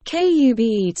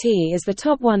KuBet is the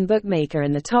top 1 bookmaker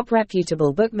and the top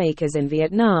reputable bookmakers in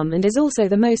Vietnam and is also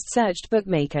the most searched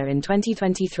bookmaker in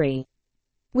 2023.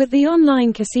 With the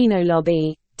online casino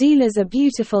lobby, dealers are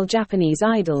beautiful Japanese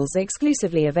idols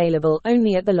exclusively available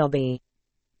only at the lobby.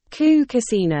 Ku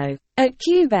Casino. At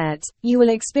KuBet, you will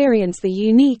experience the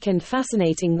unique and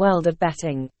fascinating world of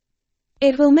betting.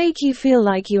 It will make you feel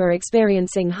like you are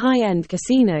experiencing high-end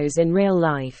casinos in real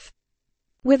life.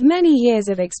 With many years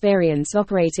of experience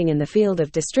operating in the field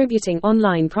of distributing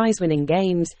online prize-winning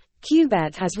games,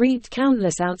 KuBet has reaped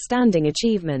countless outstanding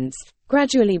achievements,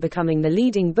 gradually becoming the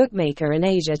leading bookmaker in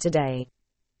Asia today.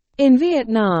 In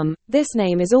Vietnam, this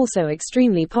name is also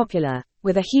extremely popular,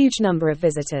 with a huge number of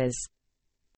visitors.